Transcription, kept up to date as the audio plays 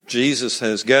Jesus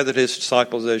has gathered his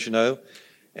disciples, as you know.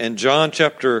 And John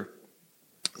chapter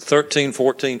 13,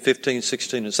 14, 15,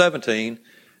 16, and 17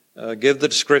 give the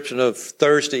description of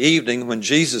Thursday evening when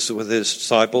Jesus was with his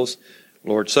disciples,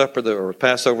 Lord's Supper, or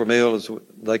Passover meal, as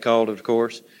they called it, of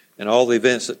course, and all the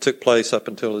events that took place up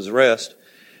until his arrest.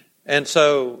 And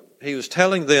so he was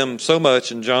telling them so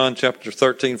much in John chapter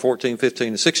 13, 14, 15,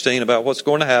 and 16 about what's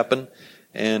going to happen,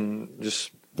 and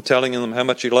just telling them how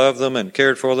much he loved them and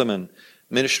cared for them and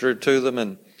ministered to them.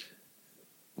 And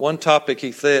one topic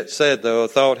he said, though, a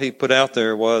thought he put out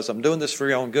there was, I'm doing this for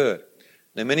your own good.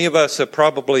 Now, many of us have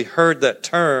probably heard that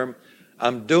term,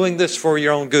 I'm doing this for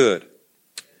your own good.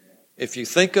 If you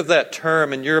think of that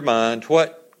term in your mind,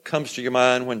 what comes to your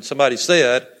mind when somebody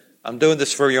said, I'm doing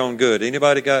this for your own good?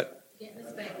 Anybody got?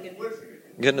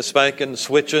 Getting a spanking,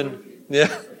 switching. Yeah.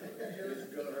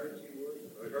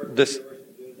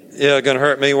 Going to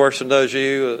hurt me worse than does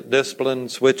you. Discipline,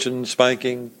 switching,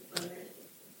 spanking.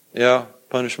 Yeah,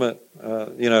 punishment.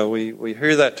 We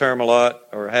hear that term a lot,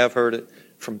 or have heard it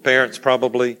from parents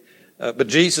probably. But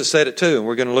Jesus said it too, and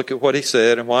we're going to look at what he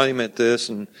said and why he meant this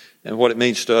and what it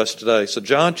means to us today. So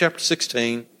John chapter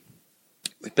 16,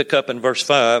 we pick up in verse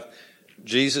 5.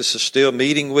 Jesus is still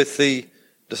meeting with the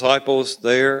disciples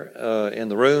there in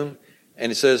the room, and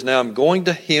he says, now I'm going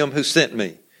to him who sent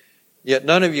me. Yet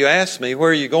none of you ask me, where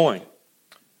are you going?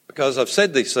 Because I've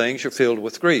said these things, you're filled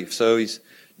with grief. So he's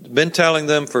been telling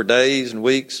them for days and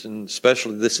weeks, and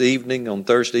especially this evening, on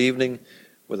Thursday evening,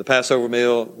 with the Passover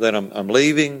meal, that I'm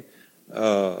leaving,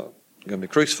 going to be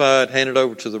crucified, handed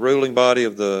over to the ruling body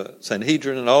of the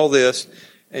Sanhedrin and all this.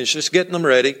 And it's just getting them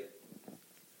ready.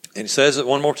 And he says it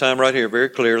one more time right here very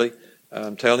clearly.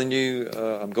 I'm telling you,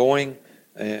 I'm going,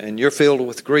 and you're filled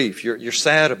with grief. You're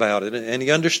sad about it. And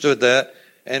he understood that.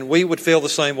 And we would feel the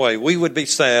same way. We would be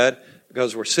sad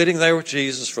because we're sitting there with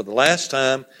Jesus for the last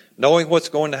time, knowing what's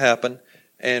going to happen.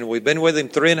 And we've been with him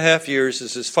 3.5 years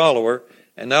as his follower.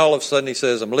 And now all of a sudden he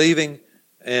says, I'm leaving,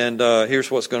 and here's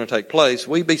what's going to take place.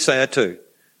 We'd be sad too.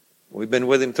 We've been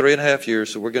with him 3.5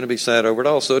 years, so we're going to be sad over it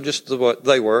also, just what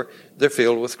they were. They're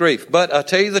filled with grief. But I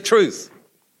tell you the truth.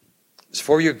 It's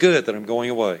for your good that I'm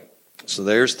going away. So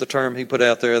there's the term he put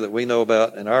out there that we know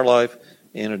about in our life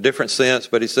in a different sense.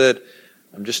 But he said,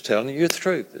 I'm just telling you the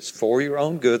truth. It's for your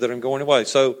own good that I'm going away.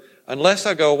 So unless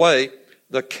I go away,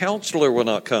 the counselor will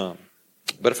not come.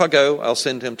 But if I go, I'll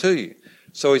send him to you.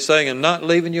 So he's saying, I'm not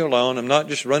leaving you alone. I'm not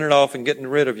just running off and getting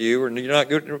rid of you, or you're not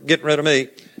getting rid of me.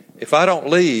 If I don't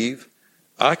leave,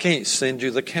 I can't send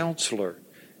you the counselor.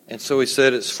 And so he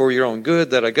said, it's for your own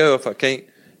good that I go.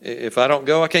 If I don't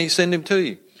go, I can't send him to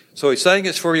you. So he's saying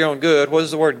it's for your own good. What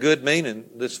does the word good mean in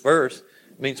this verse?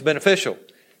 It means beneficial.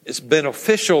 It's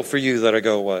beneficial for you that I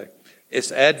go away.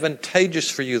 It's advantageous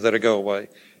for you that I go away.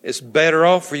 It's better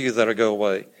off for you that I go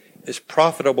away. It's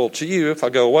profitable to you if I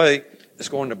go away. It's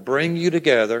going to bring you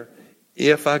together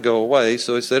if I go away.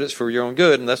 So he said it's for your own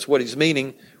good, and that's what he's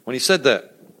meaning when he said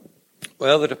that.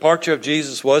 Well, the departure of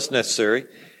Jesus was necessary,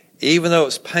 even though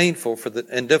it's painful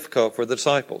and difficult for the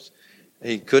disciples.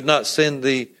 He could not send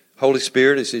the Holy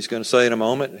Spirit, as he's going to say in a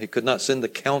moment. He could not send the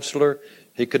counselor.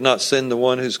 He could not send the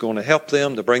one who's going to help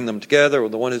them, to bring them together, or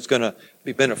the one who's going to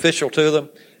be beneficial to them.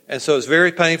 And so it's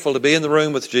very painful to be in the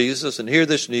room with Jesus and hear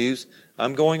this news.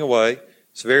 I'm going away.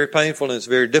 It's very painful and it's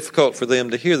very difficult for them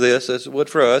to hear this, as it would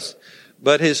for us.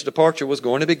 But his departure was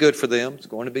going to be good for them. It's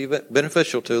going to be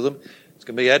beneficial to them. It's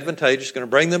going to be advantageous. It's going to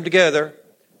bring them together,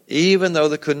 even though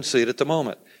they couldn't see it at the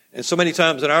moment. And so many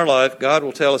times in our life, God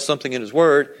will tell us something in his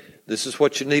word. This is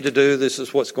what you need to do. This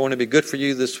is what's going to be good for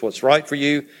you. This is what's right for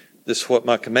you. This is what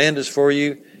my command is for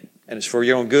you. And it's for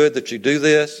your own good that you do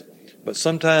this. But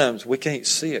sometimes we can't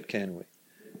see it, can we?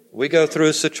 We go through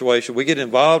a situation. We get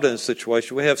involved in a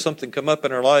situation. We have something come up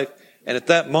in our life. And at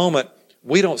that moment,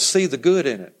 we don't see the good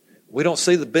in it. We don't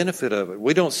see the benefit of it.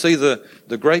 We don't see the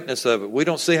greatness of it. We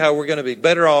don't see how we're going to be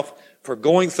better off for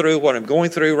going through what I'm going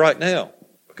through right now.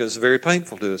 Because it's very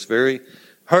painful to us, very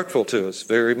hurtful to us,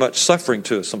 very much suffering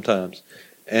to us sometimes.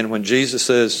 And when Jesus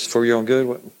says, for your own good,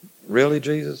 what, really,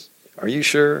 Jesus? Are you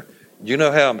sure? You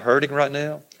know how I'm hurting right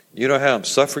now? You know how I'm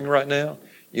suffering right now?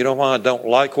 You know why I don't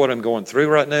like what I'm going through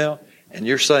right now? And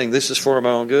you're saying this is for my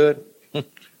own good?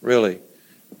 Really?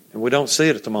 And we don't see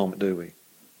it at the moment, do we?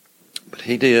 But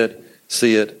he did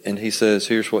see it, and he says,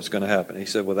 here's what's going to happen. He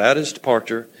said, without his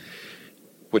departure,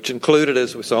 which included,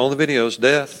 as we saw in the videos,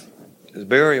 death, his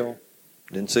burial,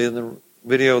 didn't see in the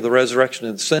video the resurrection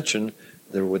and ascension,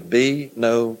 there would be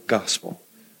no gospel.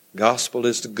 Gospel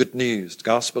is the good news. The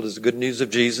gospel is the good news of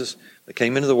Jesus that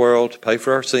came into the world to pay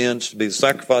for our sins, to be the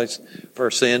sacrifice for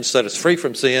our sins, set us free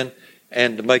from sin,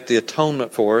 and to make the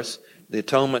atonement for us. The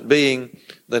atonement being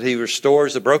that he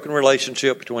restores the broken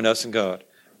relationship between us and God.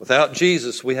 Without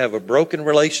Jesus, we have a broken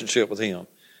relationship with him.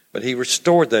 But he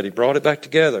restored that. He brought it back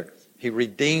together. He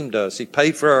redeemed us. He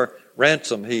paid for our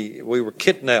ransom. We were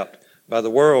kidnapped by the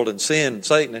world and sin and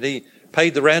Satan, and he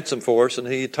paid the ransom for us, and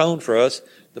he atoned for us.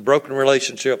 The broken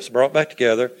relationships brought back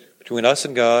together between us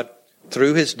and God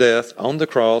through his death on the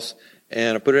cross.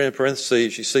 And I put it in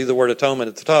parentheses. You see the word atonement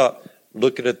at the top.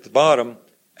 Look at the bottom,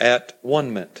 at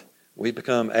one-ment. We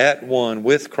become at one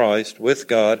with Christ, with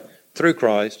God, through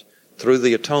Christ, through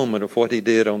the atonement of what he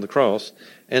did on the cross.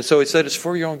 And so he said it's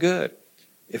for your own good.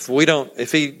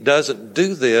 If he doesn't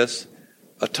do this,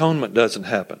 atonement doesn't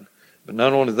happen. But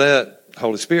not only that,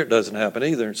 Holy Spirit doesn't happen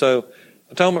either. And so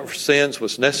atonement for sins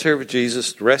was necessary for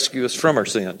Jesus to rescue us from our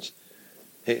sins.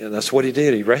 That's what he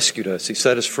did. He rescued us. He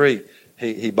set us free.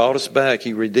 He bought us back.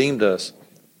 He redeemed us.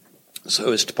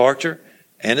 So his departure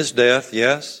and his death,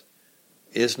 yes,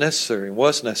 is necessary and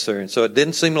was necessary. And so it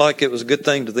didn't seem like it was a good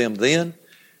thing to them then.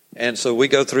 And so we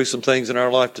go through some things in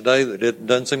our life today that it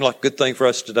doesn't seem like a good thing for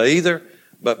us today either.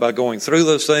 But by going through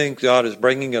those things, God is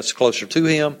bringing us closer to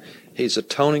him. He's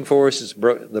atoning for us.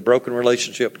 The broken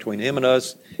relationship between him and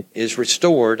us is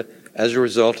restored as a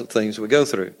result of things we go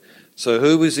through. So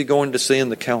who is he going to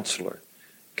send? The counselor.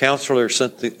 Counselor,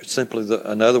 simply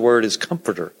another word is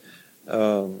comforter.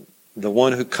 The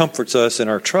one who comforts us in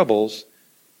our troubles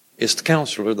is the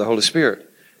counselor, the Holy Spirit.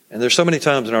 And there's so many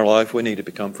times in our life we need to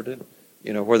be comforted.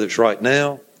 You know, whether it's right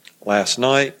now, last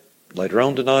night, later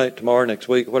on tonight, tomorrow, next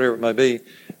week, whatever it may be,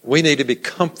 we need to be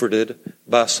comforted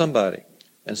by somebody.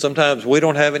 And sometimes we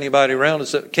don't have anybody around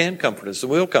us that can comfort us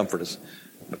and will comfort us.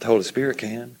 But the Holy Spirit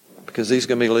can, because he's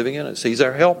going to be living in us. He's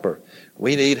our helper.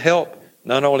 We need help,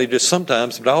 not only just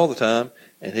sometimes, but all the time,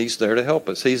 and he's there to help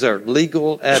us. He's our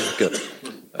legal advocate.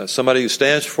 Somebody who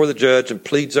stands before the judge and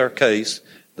pleads our case.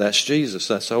 That's Jesus.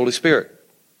 That's the Holy Spirit.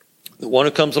 The one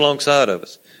who comes alongside of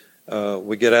us.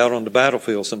 We get out on the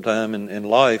battlefield sometime in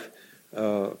life,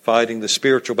 fighting the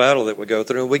spiritual battle that we go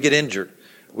through, and we get injured.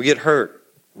 We get hurt.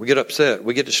 We get upset.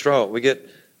 We get distraught. We get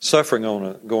suffering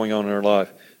going on in our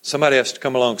life. Somebody has to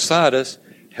come alongside us,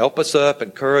 help us up,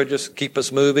 encourage us, keep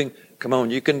us moving. Come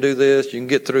on, you can do this. You can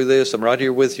get through this. I'm right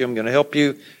here with you. I'm going to help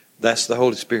you. That's the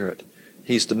Holy Spirit.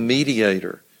 He's the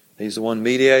mediator. He's the one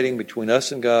mediating between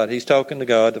us and God. He's talking to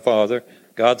God the Father.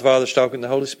 God the Father's talking to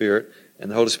the Holy Spirit,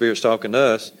 and the Holy Spirit's talking to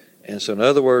us. And so in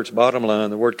other words, bottom line,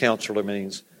 the word counselor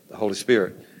means the Holy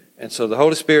Spirit. And so the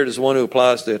Holy Spirit is the one who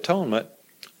applies the atonement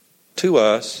to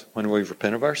us when we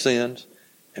repent of our sins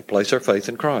and place our faith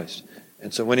in Christ.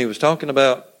 And so when he was talking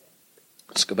about,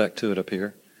 let's go back to it up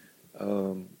here.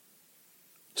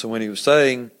 So when he was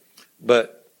saying,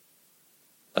 but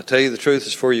I tell you the truth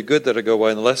is for your good that I go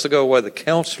away. And unless I go away, the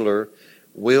counselor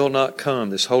will not come.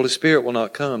 This Holy Spirit will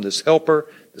not come. This helper,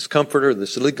 this comforter,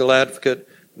 this legal advocate,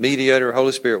 mediator,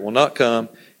 Holy Spirit will not come.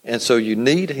 And so you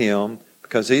need him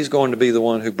because he's going to be the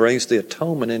one who brings the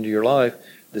atonement into your life,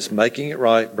 this making it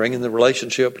right, bringing the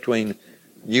relationship between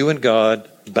you and God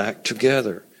back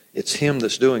together. It's him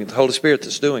that's doing it, the Holy Spirit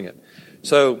that's doing it.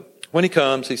 So when he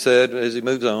comes, he said, as he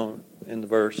moves on in the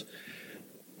verse,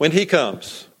 when he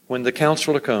comes, when the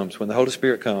counselor comes, when the Holy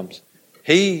Spirit comes,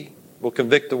 he will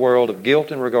convict the world of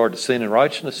guilt in regard to sin and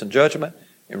righteousness and judgment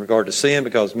in regard to sin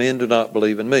because men do not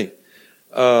believe in me.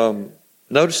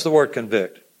 Notice the word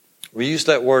convict. We use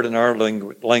that word in our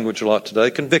language a lot today,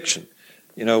 conviction.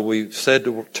 You know, we've said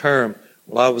the term,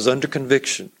 well, I was under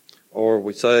conviction. Or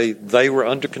we say they were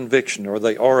under conviction or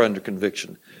they are under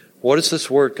conviction. What is this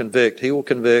word convict? He will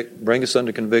convict, bring us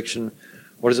under conviction.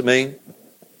 What does it mean?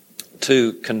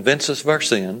 To convince us of our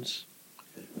sins,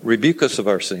 rebuke us of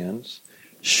our sins,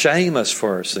 shame us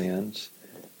for our sins,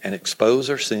 and expose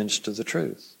our sins to the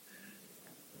truth.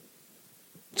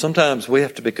 Sometimes we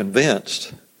have to be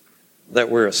convinced that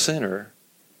we're a sinner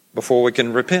before we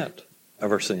can repent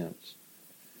of our sins.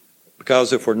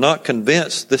 Because if we're not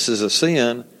convinced this is a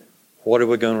sin, what are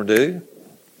we going to do?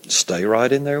 Stay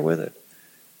right in there with it.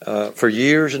 For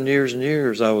years and years and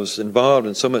years, I was involved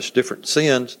in so much different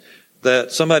sins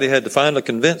that somebody had to finally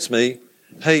convince me,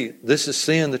 hey, this is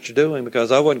sin that you're doing,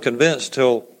 because I wasn't convinced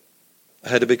till I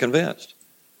had to be convinced.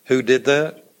 Who did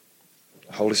that?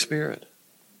 Holy Spirit.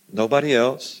 Nobody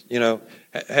else. You know,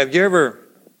 have you ever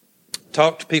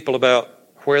talked to people about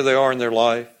where they are in their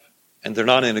life and they're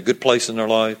not in a good place in their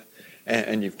life?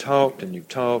 And you've talked and you've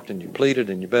talked and you pleaded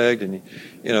and you begged and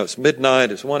you know, it's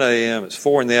midnight, it's 1 a.m., it's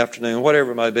 4 in the afternoon,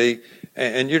 whatever it might be.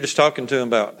 And you're just talking to them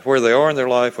about where they are in their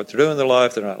life, what they're doing in their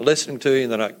life. They're not listening to you.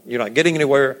 You're not getting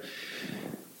anywhere.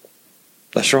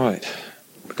 That's right.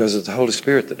 Because it's the Holy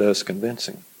Spirit that does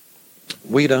convincing.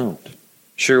 We don't.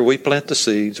 Sure, we plant the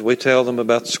seeds. We tell them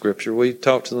about the Scripture. We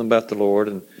talk to them about the Lord,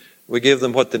 and we give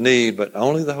them what they need, but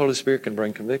only the Holy Spirit can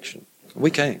bring conviction.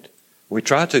 We can't. We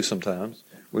try to sometimes.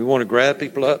 We want to grab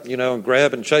people up, and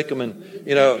grab and shake them, and,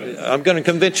 I'm going to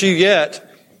convince you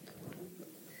yet.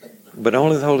 But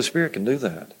only the Holy Spirit can do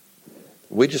that.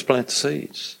 We just plant the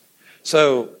seeds.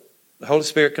 So the Holy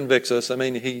Spirit convicts us.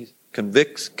 He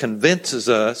convinces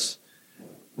us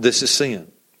this is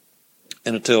sin.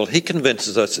 And until He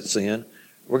convinces us it's sin,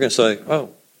 we're going to say, oh,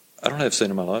 I don't have sin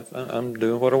in my life. I'm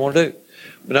doing what I want to do.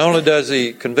 But not only does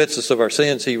He convince us of our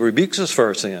sins, He rebukes us for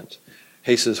our sins.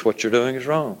 He says, what you're doing is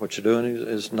wrong. What you're doing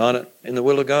is not in the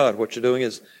will of God. What you're doing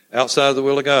is outside of the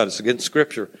will of God. It's against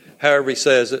Scripture. However He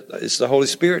says it, it's the Holy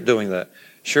Spirit doing that.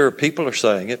 Sure, people are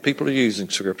saying it. People are using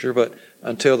Scripture. But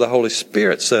until the Holy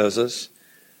Spirit says us,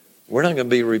 we're not going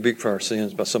to be rebuked for our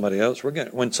sins by somebody else.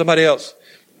 When somebody else,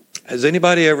 has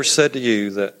anybody ever said to you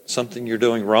that something you're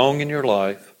doing wrong in your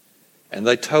life, and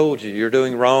they told you you're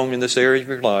doing wrong in this area of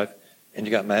your life, and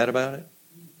you got mad about it?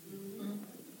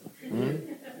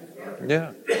 Mm-hmm.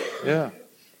 Yeah.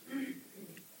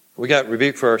 We got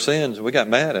rebuked for our sins, and we got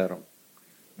mad at them.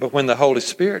 But when the Holy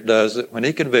Spirit does it, when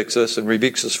He convicts us and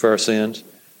rebukes us for our sins,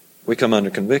 we come under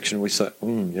conviction. We say,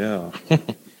 yeah,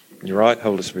 you're right,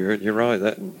 Holy Spirit, you're right.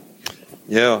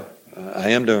 I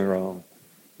am doing wrong.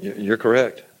 You're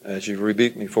correct, as you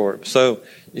rebuke me for it. So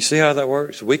you see how that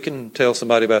works? We can tell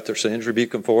somebody about their sins,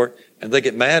 rebuke them for it, and they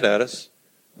get mad at us.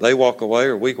 They walk away,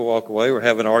 or we can walk away, or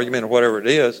have an argument, or whatever it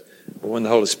is. But when the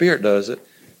Holy Spirit does it,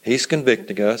 He's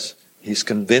convicting us, He's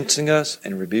convincing us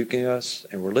and rebuking us,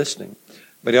 and we're listening.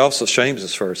 But He also shames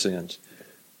us for our sins.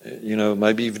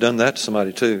 Maybe you've done that to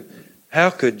somebody too. How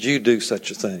could you do such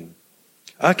a thing?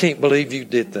 I can't believe you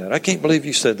did that. I can't believe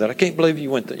you said that. I can't believe you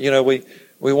went there.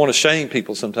 We want to shame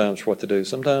people sometimes for what they do.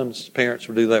 Sometimes parents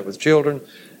will do that with children.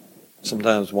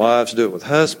 Sometimes wives do it with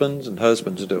husbands, and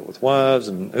husbands do it with wives,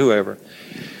 and whoever.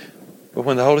 But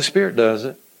when the Holy Spirit does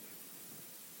it,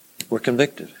 we're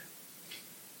convicted.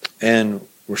 And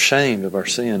we're shamed of our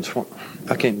sins.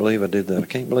 I can't believe I did that. I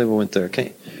can't believe I went there. I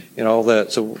can't, all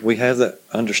that. So we have that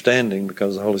understanding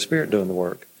because of the Holy Spirit doing the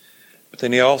work. But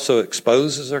then He also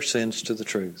exposes our sins to the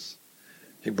truth.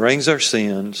 He brings our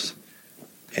sins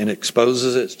and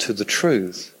exposes it to the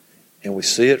truth. And we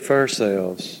see it for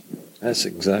ourselves. That's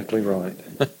exactly right.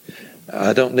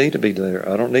 I don't need to be there.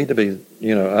 I don't need to be,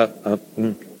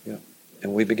 And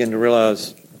we begin to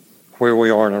realize where we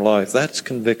are in our life. That's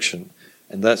conviction.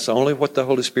 And that's only what the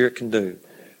Holy Spirit can do.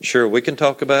 Sure, we can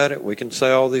talk about it. We can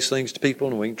say all these things to people,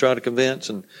 and we can try to convince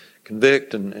and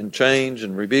convict and change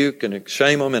and rebuke and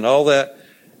shame them and all that.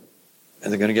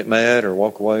 And they're going to get mad or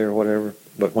walk away or whatever.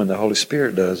 But when the Holy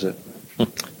Spirit does it,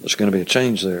 there's going to be a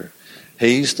change there.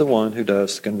 He's the one who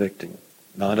does the convicting,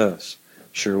 not us.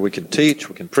 Sure, we can teach,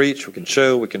 we can preach, we can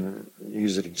show, we can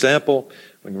use an example,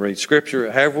 we can read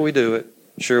Scripture, however we do it.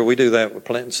 Sure, we do that. We're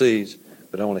planting seeds.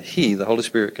 But only He, the Holy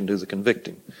Spirit, can do the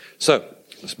convicting. So,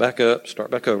 let's back up,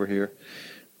 start back over here.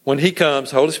 When He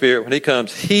comes, Holy Spirit, when He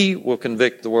comes, He will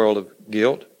convict the world of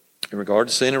guilt in regard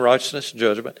to sin and righteousness and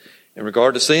judgment. In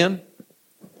regard to sin,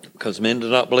 because men do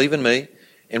not believe in me.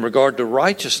 In regard to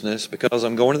righteousness, because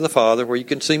I'm going to the Father where you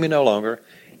can see me no longer.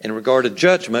 In regard to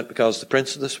judgment, because the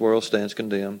prince of this world stands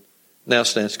condemned. And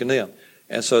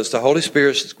so it's the Holy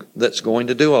Spirit that's going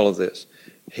to do all of this.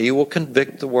 He will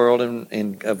convict the world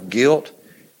of guilt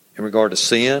in regard to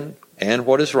sin and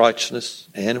what is righteousness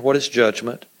and what is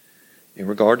judgment. In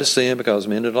regard to sin, because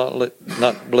men do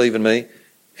not believe in me.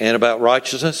 And about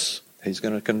righteousness, He's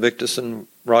going to convict us in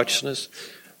righteousness.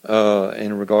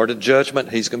 In regard to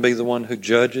judgment, He's going to be the one who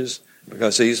judges,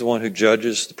 because He's the one who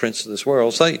judges the prince of this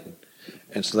world, Satan.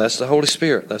 And so that's the Holy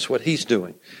Spirit. That's what He's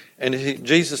doing. And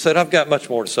Jesus said, I've got much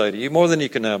more to say to you, more than you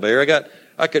can now bear.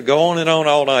 I could go on and on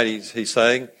all night, he's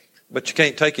saying, but you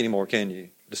can't take any more, can you,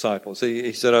 disciples?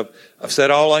 He said, I've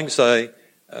said all I can say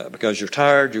because you're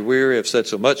tired, you're weary. I've said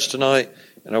so much tonight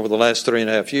and over the last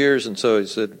 3.5 years. And so He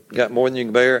said, got more than you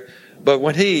can bear. But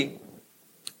when here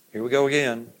we go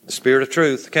again, the Spirit of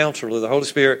truth, the Counselor, the Holy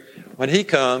Spirit, when He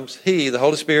comes, He, the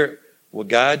Holy Spirit, will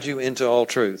guide you into all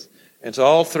truth. And so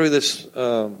all through these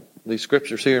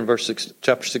scriptures here in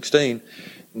chapter 16,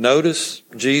 notice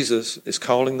Jesus is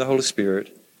calling the Holy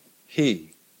Spirit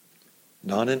He,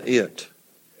 not an it.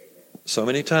 So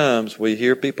many times we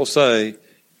hear people say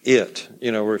it,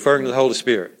 referring to the Holy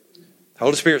Spirit. The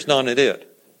Holy Spirit's not an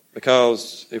it,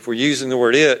 because if we're using the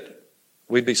word it,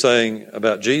 we'd be saying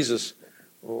about Jesus,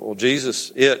 well,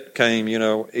 Jesus, it came,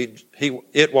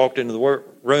 it walked into the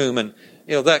room and,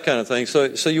 that kind of thing.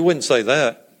 So you wouldn't say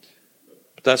that.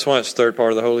 But that's why it's the third part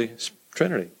of the Holy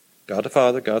Trinity. God the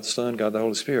Father, God the Son, God the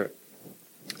Holy Spirit.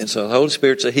 And so the Holy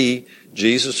Spirit's a He.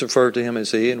 Jesus referred to Him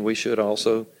as He, and we should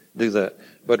also do that.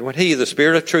 But when He, the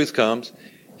Spirit of truth, comes,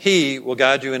 He will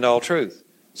guide you into all truth.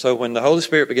 So when the Holy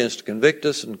Spirit begins to convict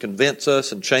us and convince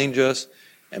us and change us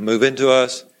and move into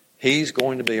us, He's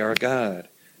going to be our guide.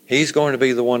 He's going to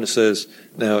be the one that says,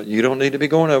 now, you don't need to be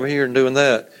going over here and doing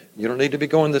that. You don't need to be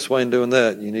going this way and doing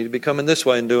that. You need to be coming this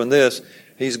way and doing this.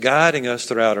 He's guiding us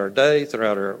throughout our day,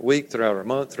 throughout our week, throughout our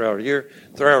month, throughout our year,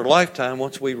 throughout our lifetime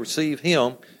once we receive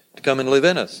Him to come and live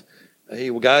in us.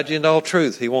 He will guide you into all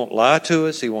truth. He won't lie to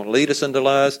us. He won't lead us into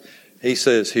lies. He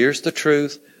says, here's the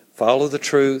truth. Follow the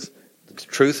truth. The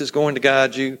truth is going to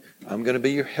guide you. I'm going to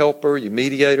be your helper, your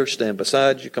mediator, stand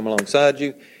beside you, come alongside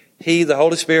you. He, the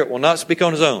Holy Spirit, will not speak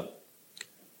on His own.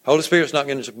 Holy Spirit's not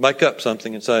going to just make up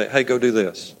something and say, hey, go do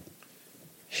this.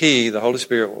 He, the Holy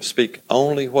Spirit, will speak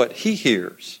only what He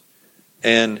hears,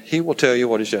 and He will tell you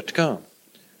what is yet to come.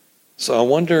 So I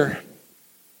wonder,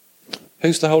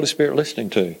 who's the Holy Spirit listening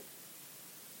to?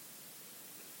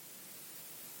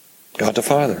 God the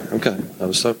Father. Okay, I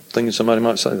was thinking somebody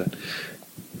might say that.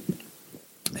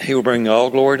 He will bring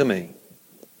all glory to me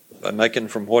by taking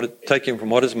from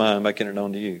what is mine, making it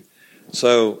known to you.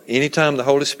 So anytime the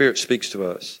Holy Spirit speaks to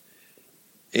us,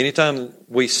 anytime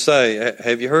we say,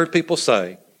 have you heard people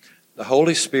say, the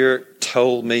Holy Spirit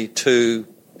told me to,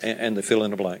 and they fill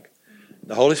in the blank.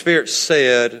 The Holy Spirit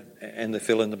said, and they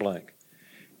fill in the blank.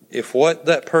 If what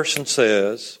that person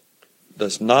says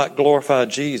does not glorify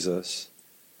Jesus,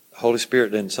 the Holy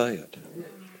Spirit didn't say it.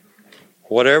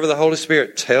 Whatever the Holy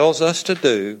Spirit tells us to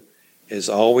do is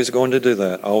always going to do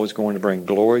that, always going to bring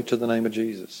glory to the name of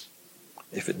Jesus.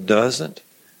 If it doesn't,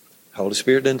 the Holy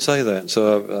Spirit didn't say that. And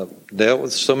so I've dealt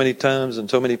with so many times in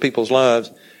so many people's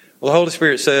lives. Well, the Holy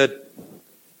Spirit said,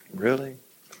 really?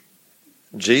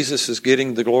 Jesus is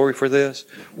getting the glory for this?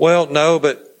 Well, no,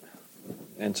 but...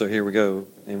 And so here we go,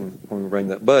 and when we bring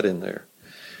that but in there.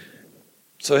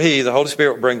 So He, the Holy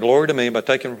Spirit, will bring glory to me by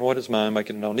taking from what is mine,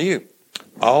 making it known to you.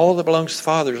 All that belongs to the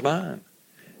Father is mine.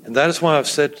 And that is why I've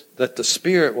said that the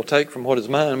Spirit will take from what is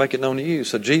mine and make it known to you.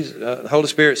 So the Holy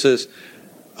Spirit says,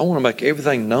 I want to make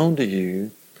everything known to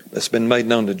you that's been made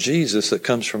known to Jesus that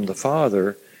comes from the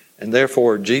Father. And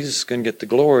therefore, Jesus is going to get the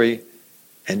glory,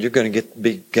 and you're going to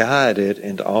be guided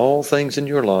into all things in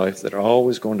your life that are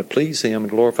always going to please Him and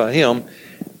glorify Him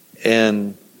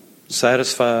and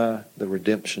satisfy the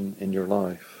redemption in your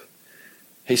life.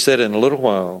 He said, in a little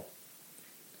while,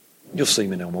 you'll see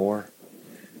me no more.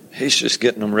 He's just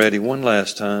getting them ready one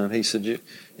last time. He said,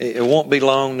 it won't be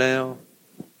long now.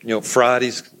 You know,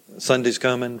 Sunday's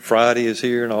coming. Friday is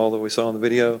here, and all that we saw in the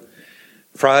video.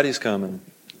 Friday's coming.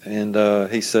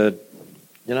 And He said,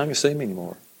 you're not going to see me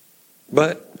anymore.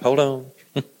 But, hold on.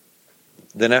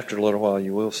 Then after a little while,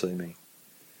 you will see me.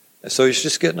 And so He's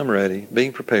just getting them ready,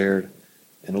 being prepared.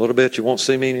 In a little bit, you won't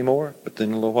see me anymore, but then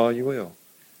in a little while, you will.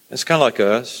 It's kind of like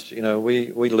us. You know,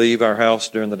 we leave our house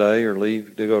during the day or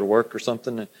leave to go to work or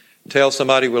something and tell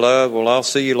somebody we love, well, I'll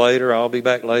see you later, I'll be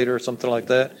back later or something like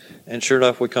that. And sure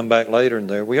enough, we come back later and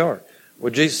there we are.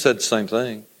 Well, Jesus said the same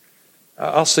thing.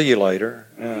 I'll see you later.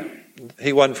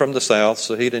 He wasn't from the South,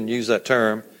 so He didn't use that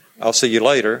term. I'll see you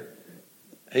later.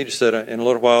 He just said, in a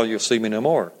little while, you'll see me no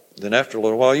more. Then after a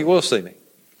little while, you will see me.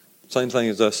 Same thing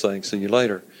as us saying, see you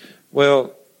later.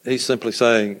 Well, He's simply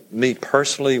saying, me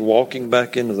personally walking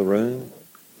back into the room,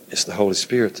 it's the Holy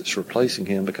Spirit that's replacing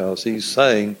Him, because He's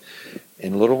saying,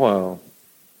 in a little while,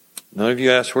 none of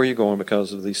you ask where you're going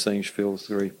because of these things filled with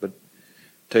grief. But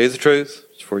tell you the truth,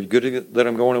 it's for you good that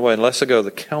I'm going away. Unless I go,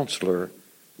 the Counselor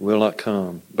will not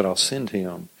come, but I'll send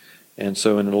Him. And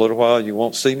so in a little while you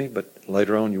won't see me, but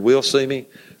later on you will see me.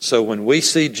 So when we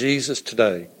see Jesus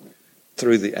today,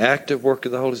 through the active work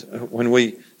of the Holy Spirit, when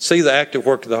we see the active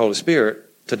work of the Holy Spirit,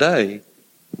 today,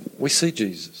 we see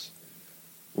Jesus.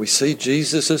 We see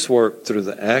Jesus' work through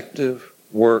the active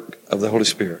work of the Holy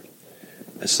Spirit.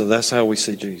 And so that's how we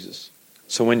see Jesus.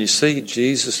 So when you see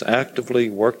Jesus actively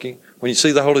working, when you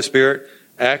see the Holy Spirit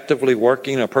actively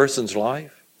working in a person's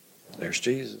life, there's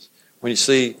Jesus. When you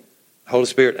see the Holy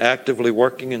Spirit actively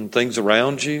working in things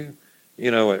around you, you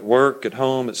know, at work, at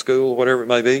home, at school, whatever it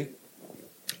may be,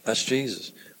 that's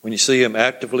Jesus. When you see Him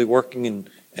actively working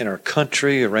in our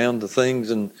country, around the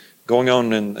things and going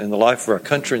on in the life of our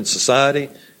country and society,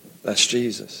 that's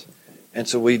Jesus. And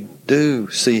so we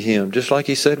do see Him just like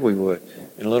He said we would.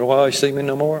 In a little while you see me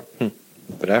no more,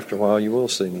 but after a while you will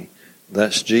see me.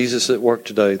 That's Jesus at work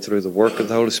today through the work of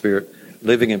the Holy Spirit,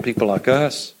 living in people like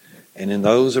us and in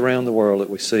those around the world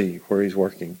that we see where He's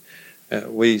working.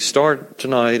 We start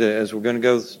tonight, as we're going to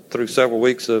go through several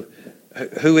weeks, of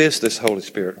who is this Holy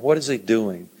Spirit? What is He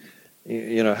doing?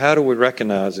 You know, how do we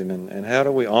recognize Him, and how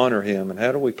do we honor Him, and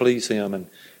how do we please Him, and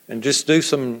and just do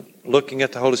some looking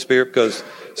at the Holy Spirit, because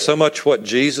so much what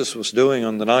Jesus was doing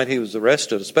on the night he was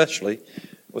arrested especially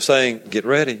was saying, get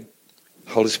ready,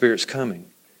 Holy Spirit's coming.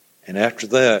 And after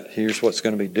that, here's what's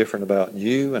going to be different about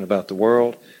you and about the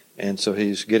world. And so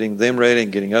he's getting them ready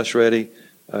and getting us ready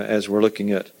as we're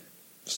looking at